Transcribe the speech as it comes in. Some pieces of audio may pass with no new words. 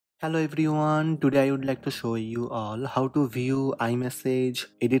Hello everyone, today I would like to show you all how to view iMessage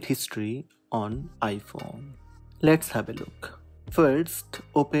edit history on iPhone. Let's have a look. First,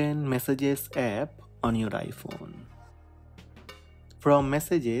 open Messages app on your iPhone. From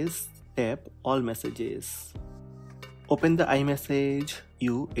Messages, tap All Messages. Open the iMessage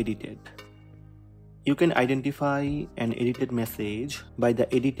you edited. You can identify an edited message by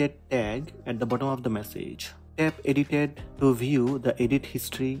the edited tag at the bottom of the message. Tap Edited to view the edit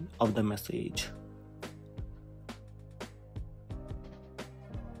history of the message.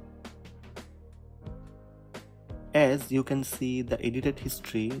 As you can see, the edited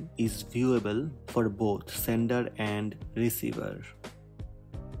history is viewable for both sender and receiver.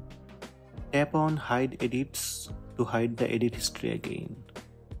 Tap on Hide Edits to hide the edit history again.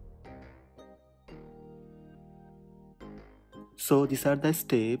 So these are the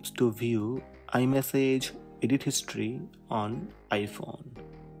steps to view iMessage edit history on iPhone.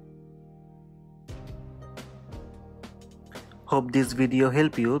 Hope this video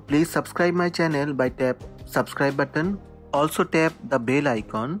help you. Please subscribe my channel by tap subscribe button. Also tap the bell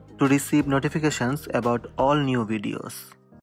icon to receive notifications about all new videos.